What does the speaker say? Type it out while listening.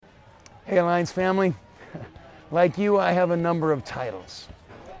Hey Alliance family, like you, I have a number of titles.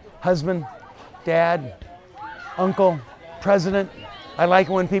 Husband, dad, uncle, president. I like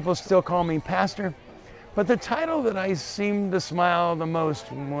it when people still call me pastor. But the title that I seem to smile the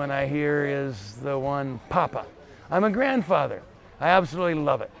most when I hear is the one Papa. I'm a grandfather. I absolutely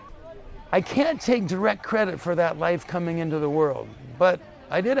love it. I can't take direct credit for that life coming into the world, but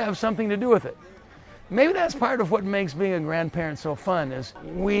I did have something to do with it. Maybe that's part of what makes being a grandparent so fun, is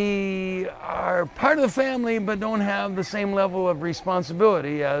we are part of the family but don't have the same level of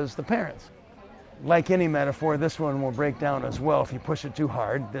responsibility as the parents. Like any metaphor, this one will break down as well if you push it too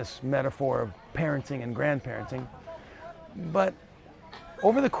hard, this metaphor of parenting and grandparenting. But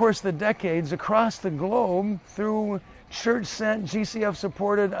over the course of the decades, across the globe, through church-sent,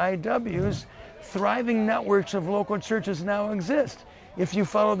 GCF-supported IWs, thriving networks of local churches now exist. If you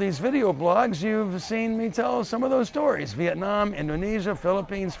follow these video blogs, you've seen me tell some of those stories. Vietnam, Indonesia,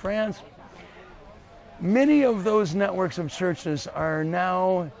 Philippines, France. Many of those networks of churches are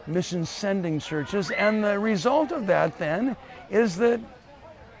now mission-sending churches, and the result of that then is that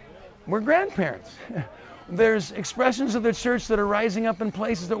we're grandparents. There's expressions of the church that are rising up in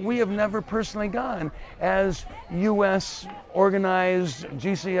places that we have never personally gone as U.S. organized,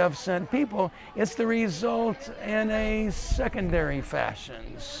 GCF-sent people. It's the result in a secondary fashion.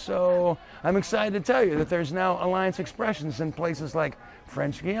 So I'm excited to tell you that there's now Alliance expressions in places like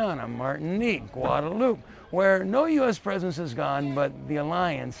French Guiana, Martinique, Guadeloupe, where no U.S. presence is gone, but the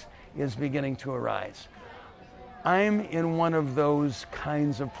Alliance is beginning to arise. I'm in one of those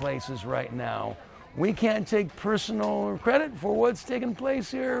kinds of places right now. We can't take personal credit for what's taken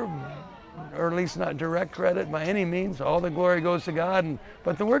place here, or at least not direct credit by any means. All the glory goes to God,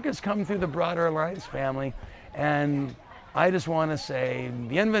 but the work has come through the broader Alliance family, and I just want to say,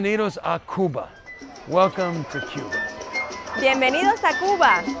 bienvenidos a Cuba. Welcome to Cuba. Bienvenidos a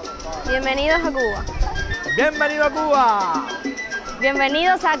Cuba. Bienvenidos a Cuba. Bienvenido a Cuba.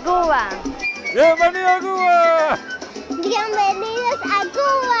 Bienvenidos a Cuba. Bienvenido a Cuba. Bienvenidos a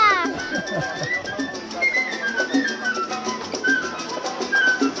Cuba.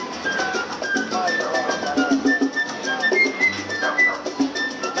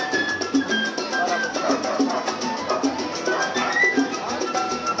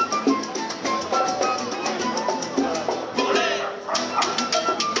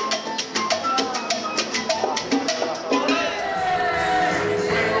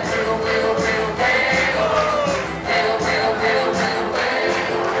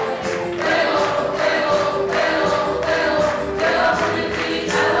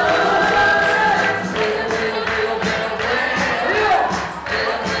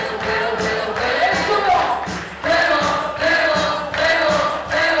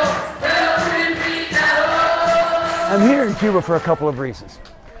 I'm here in Cuba for a couple of reasons.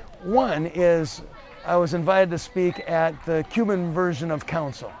 One is I was invited to speak at the Cuban version of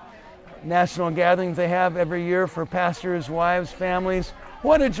Council, national gathering they have every year for pastors, wives, families.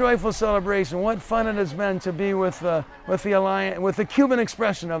 What a joyful celebration! What fun it has been to be with the Alliance, with the Cuban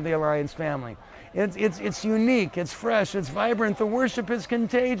expression of the Alliance family. It's unique, it's fresh, it's vibrant. The worship is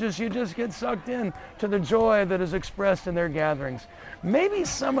contagious. You just get sucked in to the joy that is expressed in their gatherings. Maybe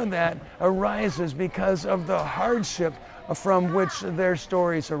some of that arises because of the hardship from which their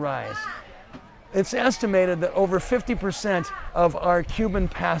stories arise. It's estimated that over 50% of our Cuban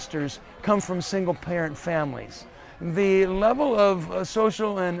pastors come from single-parent families. The level of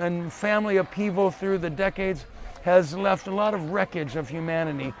social and family upheaval through the decades has left a lot of wreckage of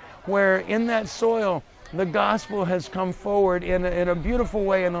humanity, where in that soil the gospel has come forward in a beautiful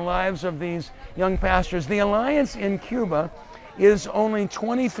way in the lives of these young pastors. The Alliance in Cuba is only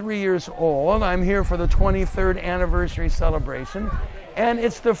 23 years old. I'm here for the 23rd anniversary celebration, and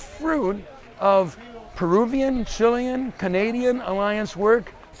it's the fruit of Peruvian, Chilean, Canadian Alliance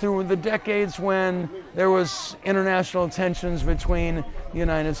work through the decades when there was international tensions between the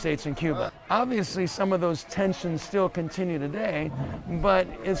United States and Cuba. Obviously, some of those tensions still continue today, but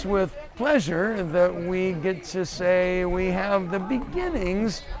it's with pleasure that we get to say we have the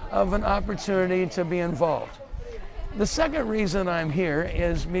beginnings of an opportunity to be involved. The second reason I'm here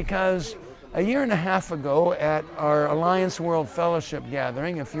is because a year and a half ago at our Alliance World Fellowship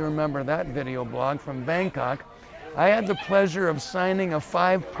gathering, if you remember that video blog from Bangkok, I had the pleasure of signing a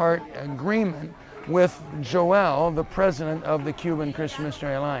 5-part agreement with Joel, the president of the Cuban Christian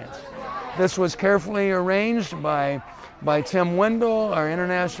Missionary Alliance. This was carefully arranged by Tim Wendell, our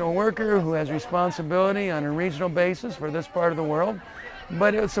international worker who has responsibility on a regional basis for this part of the world.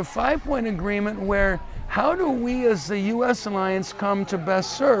 But it's a 5-point agreement where how do we as the U.S. Alliance come to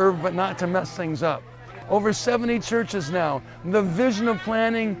best serve but not to mess things up? Over 70 churches now. The vision of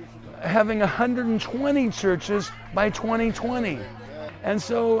planning having 120 churches by 2020. And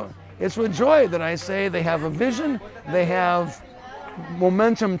so it's with joy that I say they have a vision, they have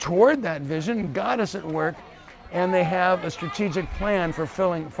momentum toward that vision, God is at work, and they have a strategic plan for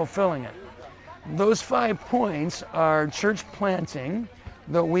fulfilling it. Those 5 points are church planting,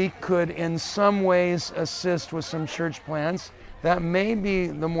 that we could in some ways assist with some church plants. That may be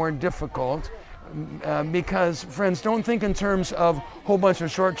the more difficult because, friends, don't think in terms of a whole bunch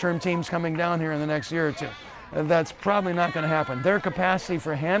of short-term teams coming down here in the next year or two. That's probably not going to happen. Their capacity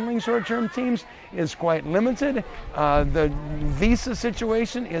for handling short-term teams is quite limited. The visa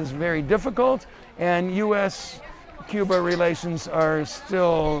situation is very difficult, and U.S.-Cuba relations are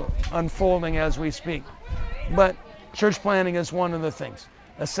still unfolding as we speak. But church planting is one of the things.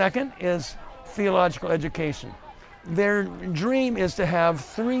 A second is theological education. Their dream is to have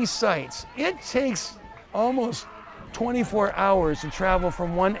 3 sites. It takes almost 24 hours to travel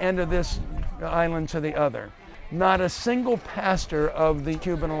from one end of this island to the other. Not a single pastor of the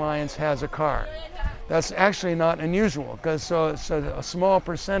Cuban Alliance has a car. That's actually not unusual because a small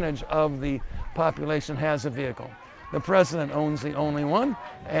percentage of the population has a vehicle. The president owns the only one,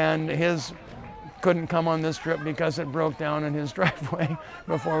 and his couldn't come on this trip because it broke down in his driveway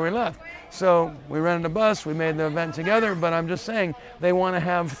before we left. So we rented a bus, we made the event together, but I'm just saying they want to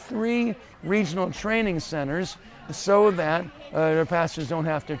have 3 regional training centers so that their pastors don't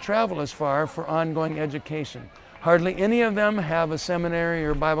have to travel as far for ongoing education. Hardly any of them have a seminary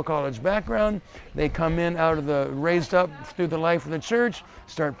or Bible college background. They come in raised up through the life of the church,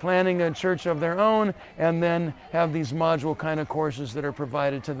 start planning a church of their own, and then have these module kind of courses that are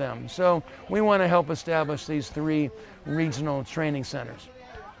provided to them. So we want to help establish these 3 regional training centers.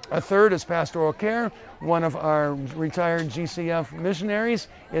 A third is pastoral care. One of our retired GCF missionaries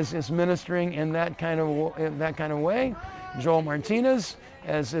is ministering in that kind of way. Joel Martinez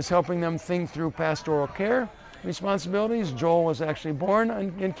is helping them think through pastoral care responsibilities. Joel was actually born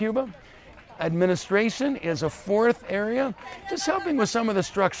in Cuba. Administration is a 4th area, just helping with some of the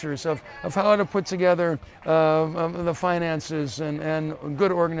structures of how to put together the finances and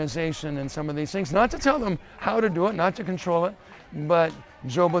good organization and some of these things. Not to tell them how to do it, not to control it, but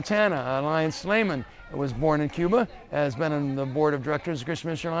Joe Botana, Alliance layman, was born in Cuba, has been on the board of directors of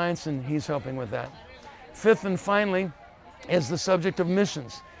Christian Mission Alliance, and he's helping with that. 5th and finally is the subject of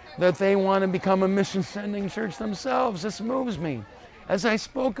missions, that they want to become a mission-sending church themselves. This moves me. As I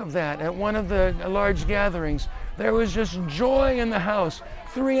spoke of that at one of the large gatherings, there was just joy in the house.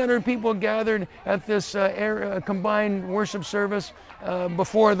 300 people gathered at this combined worship service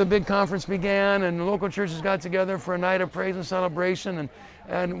before the big conference began, and local churches got together for a night of praise and celebration,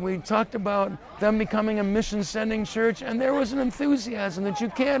 and we talked about them becoming a mission-sending church, and there was an enthusiasm that you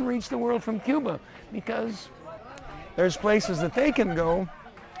can reach the world from Cuba because there's places that they can go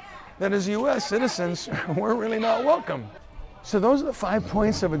that as U.S. citizens, we're really not welcome. So those are the 5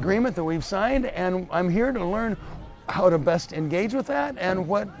 points of agreement that we've signed, and I'm here to learn how to best engage with that and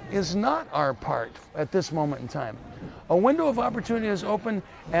what is not our part at this moment in time. A window of opportunity is open,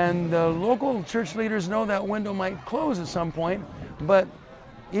 and the local church leaders know that window might close at some point, but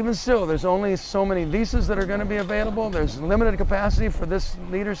even still, there's only so many visas that are going to be available. There's limited capacity for this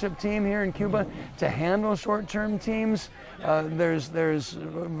leadership team here in Cuba to handle short-term teams. There's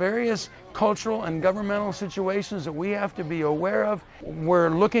various cultural and governmental situations that we have to be aware of. We're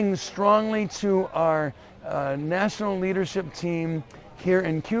looking strongly to our national leadership team here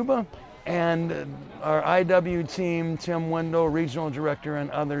in Cuba and our IW team, Tim Wendell, regional director, and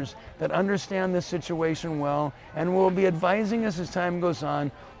others that understand this situation well and will be advising us as time goes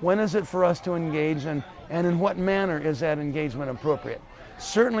on, when is it for us to engage and in what manner is that engagement appropriate.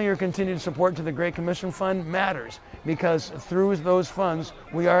 Certainly your continued support to the Great Commission Fund matters because through those funds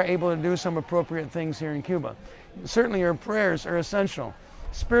we are able to do some appropriate things here in Cuba. Certainly your prayers are essential.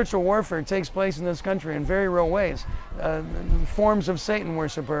 Spiritual warfare takes place in this country in very real ways. Forms of Satan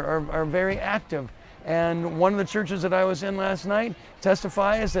worship are very active. And one of the churches that I was in last night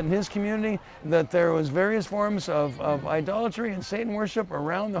testifies that in his community that there was various forms of idolatry and Satan worship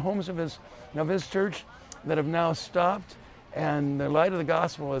around the homes of his church that have now stopped, and the light of the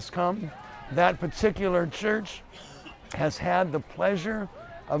gospel has come. That particular church has had the pleasure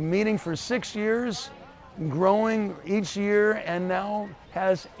of meeting for 6 years, growing each year, and now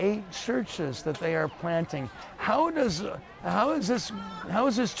has 8 churches that they are planting. How is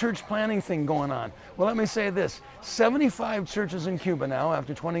this church planting thing going on? Well, let me say this. 75 churches in Cuba now,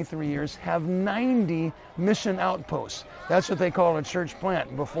 after 23 years, have 90 mission outposts. That's what they call a church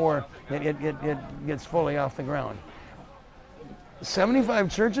plant before it gets fully off the ground. 75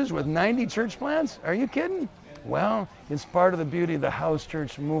 churches with 90 church plants? Are you kidding? Well, it's part of the beauty of the house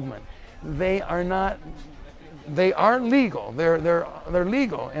church movement. They are legal. They're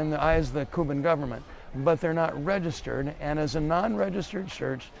legal in the eyes of the Cuban government, but they're not registered. And as a non-registered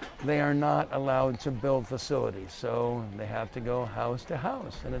church, they are not allowed to build facilities. So they have to go house to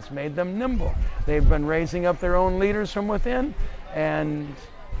house, and it's made them nimble. They've been raising up their own leaders from within, and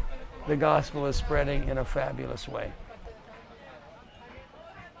the gospel is spreading in a fabulous way.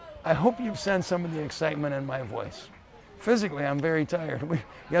 I hope you've sensed some of the excitement in my voice. Physically, I'm very tired.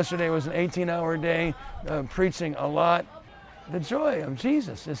 Yesterday was an 18-hour day, preaching a lot. The joy of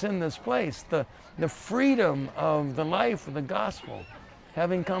Jesus is in this place. The freedom of the life of the gospel,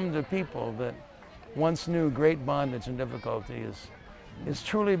 having come to people that once knew great bondage and difficulty, is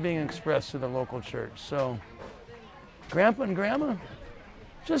truly being expressed to the local church. So, Grandpa and Grandma,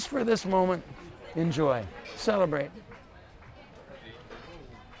 just for this moment, enjoy, celebrate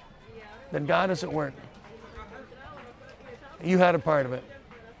that God is at work. You had a part of it,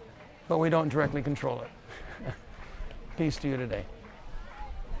 but we don't directly control it. Peace to you today.